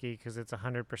Irish whiskey because it's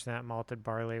 100% malted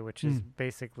barley, which is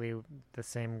basically the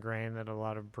same grain that a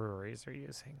lot of breweries are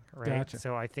using, right? Gotcha.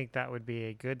 So I think that would be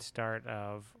a good start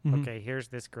of, okay, here's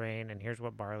this grain and here's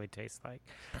what barley tastes like.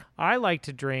 I like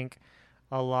to drink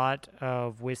a lot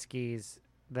of whiskeys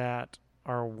that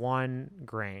are one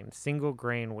grain, single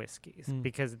grain whiskeys,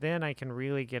 because then I can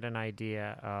really get an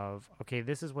idea of, okay,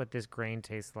 this is what this grain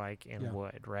tastes like in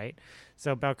wood, right?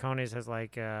 So Balcones has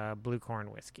like a blue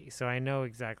corn whiskey. So I know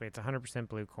exactly it's 100%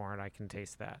 blue corn. I can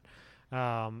taste that.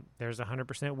 There's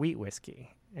 100% wheat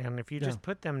whiskey. And if you just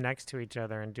put them next to each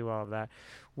other and do all of that,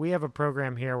 we have a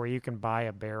program here where you can buy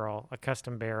a barrel, a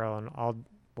custom barrel, and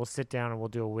we'll sit down and we'll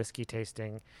do a whiskey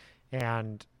tasting.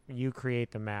 And you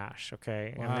create the mash,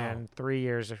 okay? Wow. And then 3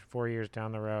 years or 4 years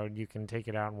down the road, you can take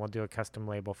it out and we'll do a custom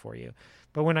label for you.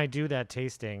 But when I do that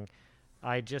tasting,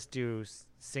 I just do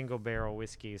single barrel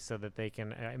whiskeys so that they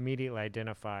can immediately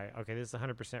identify, okay, this is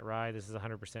 100% rye, this is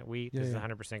 100% wheat, this is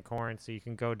 100% corn. So you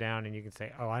can go down and you can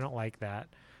say, oh, I don't like that.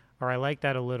 Or I like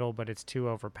that a little, but it's too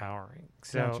overpowering.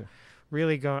 So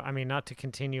really not to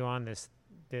continue on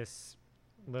this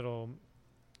little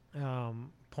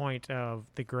point of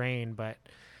the grain, but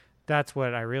that's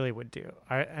what I really would do.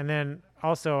 And then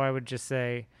also I would just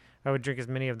say I would drink as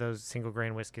many of those single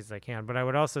grain whiskeys as I can. But I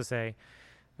would also say,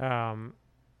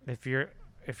 if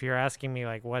you're asking me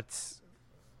like what's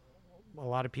a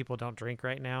lot of people don't drink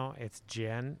right now, it's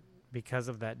gin because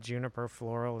of that juniper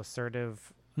floral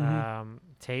assertive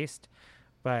taste.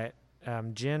 But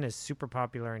gin is super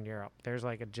popular in Europe. There's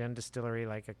like a gin distillery,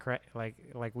 like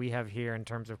we have here in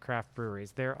terms of craft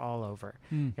breweries. They're all over,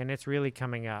 and it's really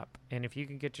coming up. And if you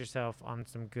can get yourself on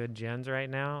some good gins right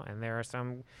now, and there are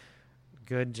some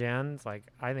good gins, like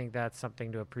I think that's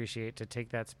something to appreciate, to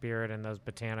take that spirit and those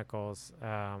botanicals.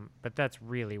 But that's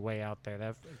really way out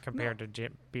there compared to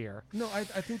beer. No, I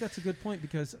think that's a good point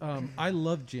because I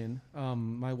love gin.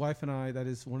 My wife and I, that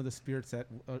is one of the spirits that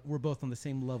we're both on the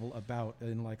same level about.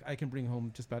 And like I can bring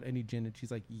home just about any gin and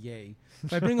she's like, yay.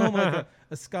 If I bring home like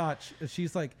a scotch,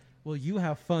 she's like, well, you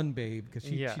have fun, babe, because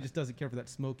she just doesn't care for that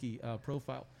smoky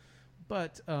profile.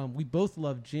 But we both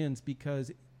love gins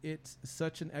because it's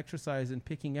such an exercise in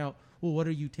picking out, well, what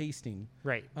are you tasting?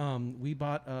 Right. We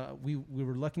bought, we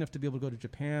were lucky enough to be able to go to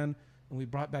Japan, and we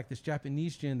brought back this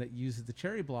Japanese gin that uses the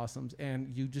cherry blossoms,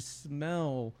 and you just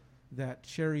smell that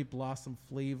cherry blossom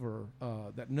flavor,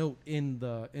 that note in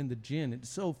the gin. It's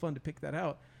so fun to pick that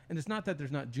out. And it's not that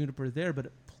there's not juniper there, but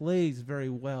it plays very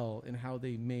well in how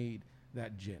they made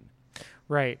that gin.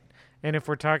 Right. And if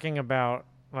we're talking about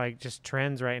like just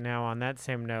trends right now on that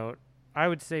same note, I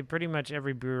would say pretty much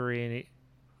every brewery,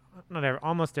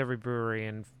 almost every brewery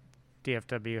in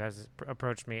DFW has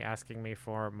approached me asking me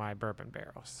for my bourbon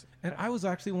barrels. And I was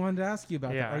actually wanting to ask you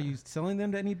about that. Are you selling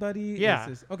them to anybody? Yeah.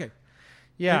 Okay.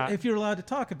 Yeah. If you're allowed to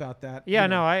talk about that.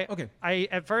 Yeah, Okay. I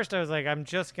at first I was like, I'm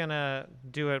just going to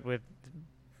do it with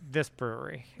this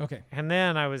brewery. Okay. And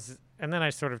then I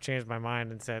sort of changed my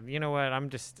mind and said, you know what, I'm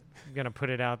just going to put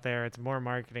it out there. It's more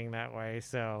marketing that way.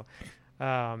 So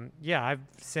I've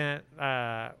sent,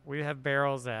 we have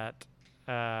barrels at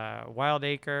Wild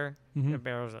Acre, we have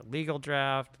barrels at Legal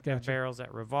Draft, we have barrels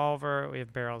at Revolver, we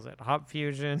have barrels at Hop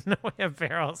Fusion, we have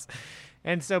barrels.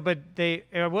 And so, but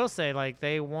I will say, like,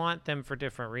 they want them for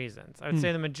different reasons. I would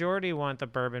say the majority want the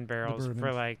bourbon barrels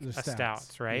for like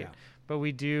stouts, right? Yeah. But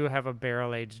we do have a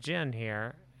barrel-aged gin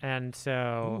here. And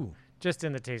so just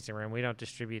in the tasting room, we don't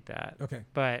distribute that. Okay.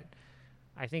 But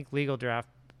I think Legal Draft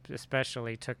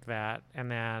especially took that and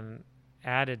then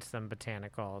added some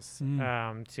botanicals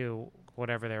to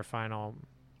whatever their final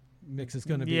mix is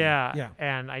going to be. Yeah.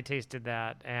 And I tasted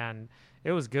that and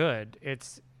it was good.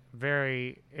 It's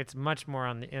much more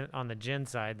on the gin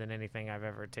side than anything I've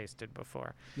ever tasted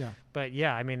before. Yeah. But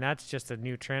yeah, I mean, that's just a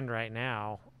new trend right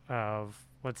now of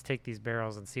let's take these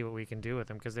barrels and see what we can do with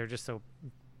them because they're just so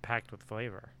packed with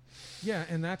flavor. Yeah,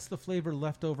 and that's the flavor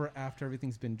left over after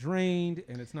everything's been drained,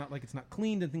 and it's not like it's not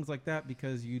cleaned and things like that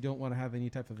because you don't want to have any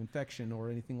type of infection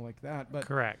or anything like that. But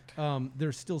correct.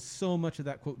 There's still so much of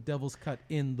that, quote, devil's cut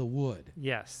in the wood.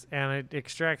 Yes, and it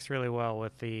extracts really well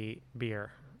with the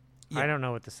beer. Yeah. I don't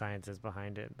know what the science is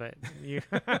behind it, but you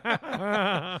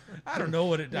I don't know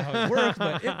how it works,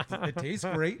 but it tastes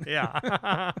great.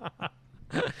 Yeah.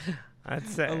 I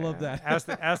love that.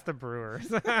 Ask the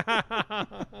brewers.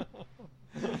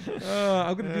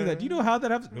 I'm gonna do that. Do you know how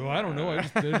that happens? No, I don't know. I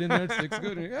just put it in there. It's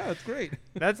good. Yeah, it's great.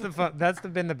 That's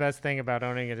been the best thing about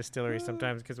owning a distillery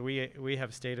sometimes because we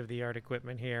have state of the art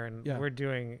equipment here and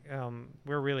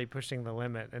we're really pushing the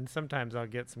limit. And sometimes I'll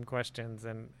get some questions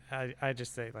and I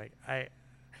just say like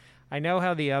I know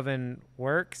how the oven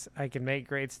works. I can make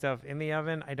great stuff in the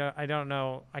oven. I don't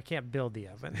know. I can't build the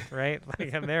oven, right?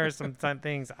 Like there are some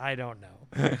things I don't know.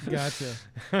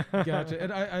 Gotcha.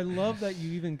 And I love that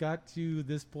you even got to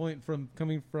this point from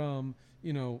coming from,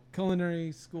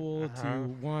 culinary school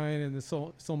to wine and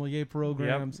the sommelier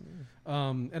programs. Yep.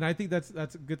 And I think that's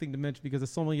a good thing to mention because the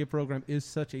sommelier program is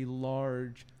such a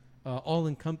large,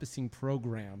 all-encompassing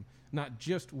program. Not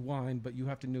just wine, but you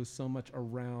have to know so much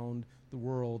around the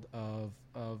world of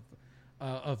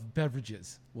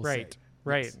beverages. We'll say.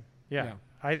 Right. Yeah.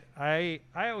 I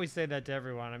always say that to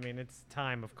everyone. I mean, it's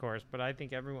time, of course, but I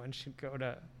think everyone should go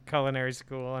to culinary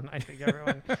school, and I think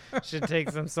everyone should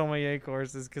take some sommelier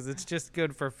courses because it's just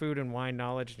good for food and wine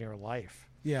knowledge in your life.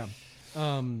 Yeah.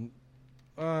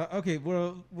 Okay,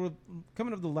 we're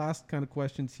coming up to the last kind of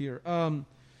questions here. I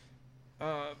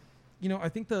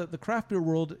think the craft beer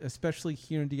world, especially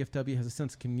here in DFW, has a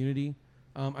sense of community.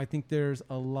 I think there's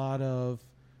a lot of,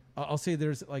 I'll say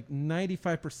there's like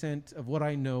 95% of what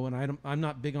I know, and I'm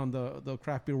not big on the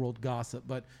craft beer world gossip,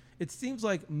 but it seems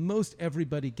like most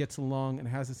everybody gets along and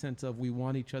has a sense of we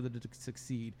want each other to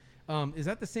succeed. Is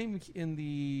that the same in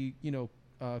the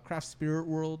craft spirit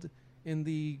world in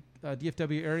the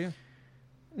DFW area?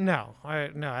 No,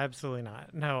 absolutely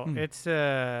not. No, it's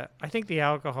I think the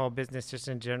alcohol business just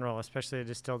in general, especially the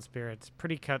distilled spirits,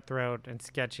 pretty cutthroat and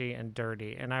sketchy and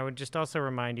dirty. And I would just also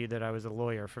remind you that I was a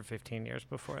lawyer for 15 years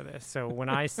before this. So when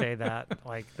I say that,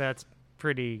 like, that's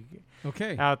pretty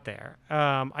out there.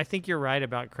 I think you're right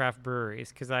about craft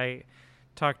breweries, because I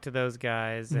talk to those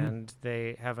guys and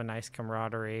they have a nice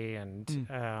camaraderie, and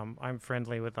I'm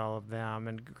friendly with all of them.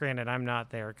 And granted, I'm not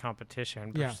their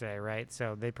competition per se, right?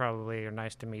 So they probably are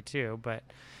nice to me too. But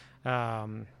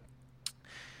no,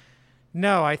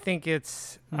 I think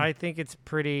it's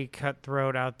pretty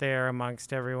cutthroat out there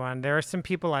amongst everyone. There are some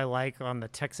people I like on the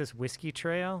Texas Whiskey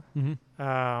Trail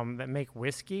that make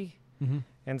whiskey.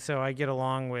 And so I get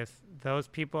along with those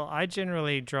people. I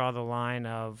generally draw the line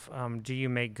of, do you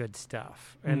make good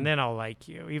stuff? And then I'll like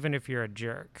you, even if you're a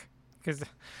jerk. Because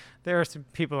there are some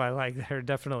people I like that are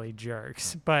definitely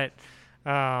jerks. But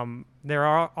there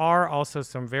are also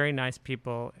some very nice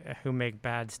people who make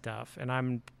bad stuff, and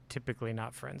I'm typically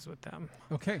not friends with them.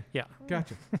 Okay. Yeah.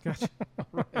 Gotcha. All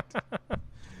right.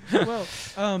 Well,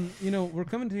 we're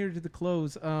coming here to the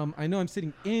close. I know I'm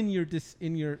sitting in your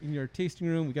tasting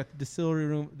room. We got the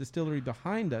distillery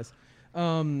behind us.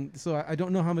 So I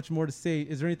don't know how much more to say.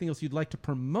 Is there anything else you'd like to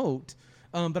promote?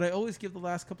 But I always give the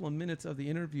last couple of minutes of the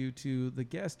interview to the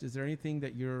guest. Is there anything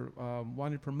that you're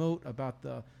wanting to promote about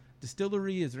the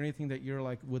distillery? Is there anything that you're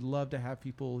like would love to have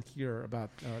people hear about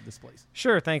this place?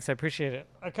 Sure, thanks. I appreciate it.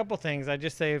 A couple things. I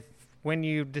just say, when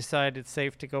you decide it's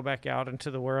safe to go back out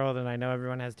into the world, and I know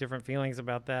everyone has different feelings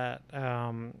about that,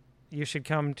 you should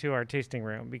come to our tasting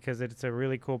room, because it's a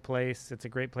really cool place. It's a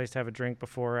great place to have a drink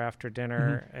before or after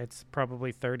dinner. It's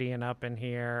probably 30 and up in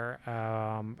here,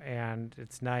 and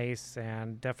it's nice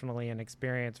and definitely an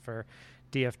experience for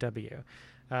DFW.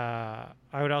 I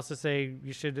would also say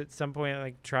you should at some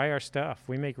point try our stuff.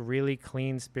 We make really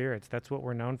clean spirits. That's what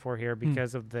we're known for here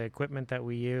because of the equipment that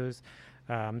we use.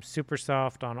 Super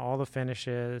soft on all the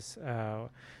finishes.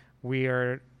 We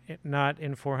are not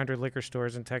in 400 liquor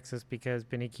stores in Texas because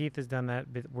Benny Keith has done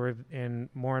that, but we're in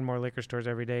more and more liquor stores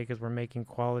every day because we're making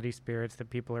quality spirits that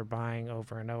people are buying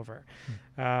over and over.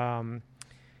 And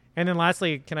then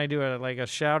lastly, can I do a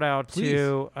shout out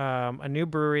to a new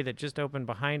brewery that just opened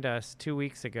behind us 2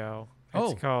 weeks ago?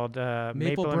 It's called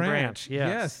Maple and Branch.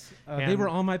 Yes. They were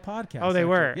on my podcast. Oh, they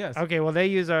were? Yes. Okay, well, they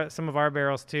use some of our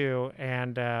barrels too.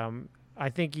 And I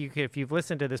think if you've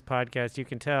listened to this podcast, you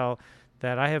can tell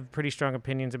that I have pretty strong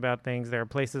opinions about things. There are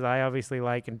places I obviously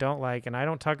like and don't like, and I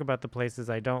don't talk about the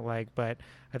places I don't like, but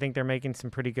I think they're making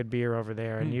some pretty good beer over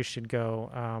there, and you should go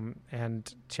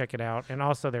and check it out. And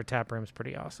also their tap room's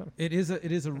pretty awesome. It is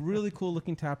a really cool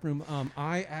looking tap room.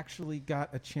 I actually got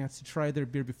a chance to try their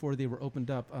beer before they were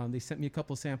opened up. They sent me a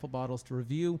couple sample bottles to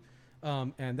review.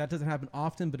 And that doesn't happen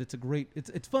often, but it's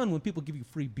fun when people give you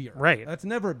free beer. Right. That's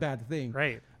never a bad thing.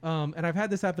 Right. And I've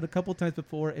had this happen a couple times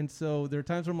before, and so there are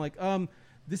times where I'm like,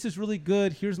 this is really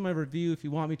good. Here's my review. If you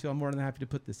want me to, I'm more than happy to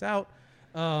put this out.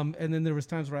 And then there was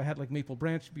times where I had Maple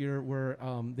Branch beer, where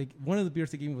one of the beers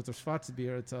they gave me was a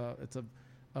Schwarzbier. It's a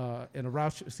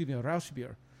Rausch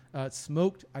beer. It's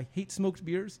smoked. I hate smoked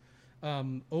beers.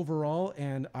 Overall,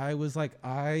 and I was like,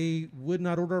 I would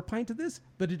not order a pint of this,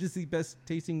 but it is the best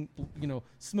tasting,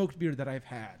 smoked beer that I've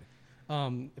had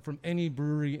from any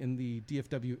brewery in the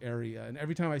DFW area. And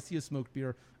every time I see a smoked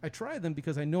beer, I try them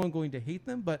because I know I'm going to hate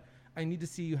them, but I need to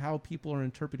see how people are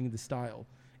interpreting the style.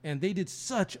 And they did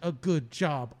such a good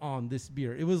job on this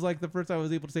beer. It was like the first time I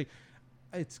was able to say,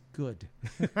 it's good.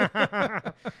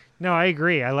 No, I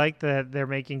agree. I like that they're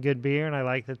making good beer, and I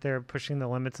like that they're pushing the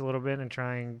limits a little bit and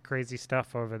trying crazy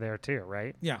stuff over there too,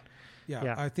 right? Yeah.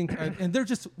 I think, and they're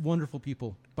just wonderful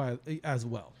people as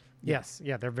well. Yes.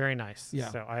 Yeah, they're very nice.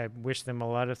 Yeah. So I wish them a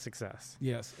lot of success.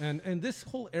 Yes. And this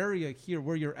whole area here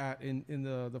where you're at in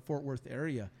the Fort Worth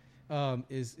area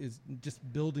is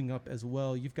just building up as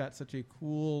well. You've got such a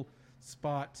cool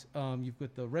spot. You've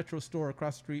got the retro store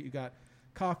across the street. You got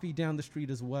coffee down the street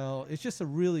as well. It's just a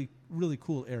really, really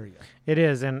cool area. It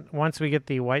is. And once we get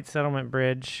the White Settlement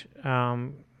Bridge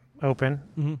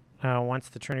open, once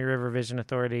the Trinity River Vision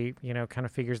Authority, kind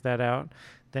of figures that out,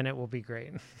 then it will be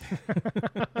great.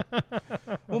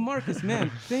 Well, Marcus, man,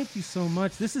 thank you so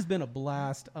much. This has been a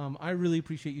blast. I really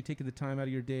appreciate you taking the time out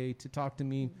of your day to talk to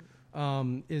me.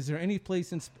 Is there any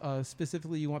place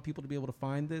specifically you want people to be able to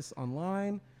find this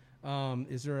online?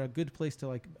 Is there a good place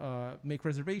to make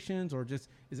reservations, or just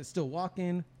is it still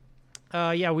walk-in?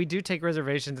 Yeah, we do take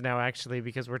reservations now, actually,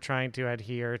 because we're trying to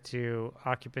adhere to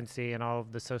occupancy and all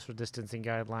of the social distancing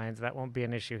guidelines. That won't be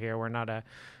an issue here. We're not a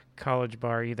college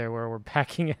bar either where we're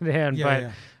packing it in.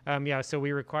 So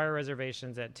we require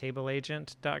reservations at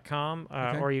tableagent.com,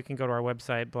 or you can go to our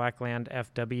website,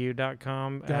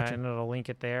 blacklandfw.com, and it'll link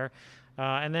it there.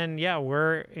 And then,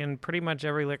 we're in pretty much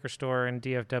every liquor store in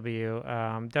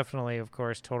DFW. Definitely, of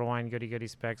course, Total Wine, Goody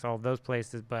Specs, all of those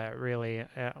places, but really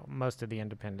most of the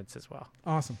independents as well.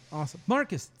 Awesome.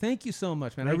 Marcus, thank you so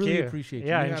much, man. Thank I really you. appreciate you.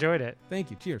 Yeah, I enjoyed it.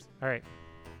 Thank you. Cheers. All right.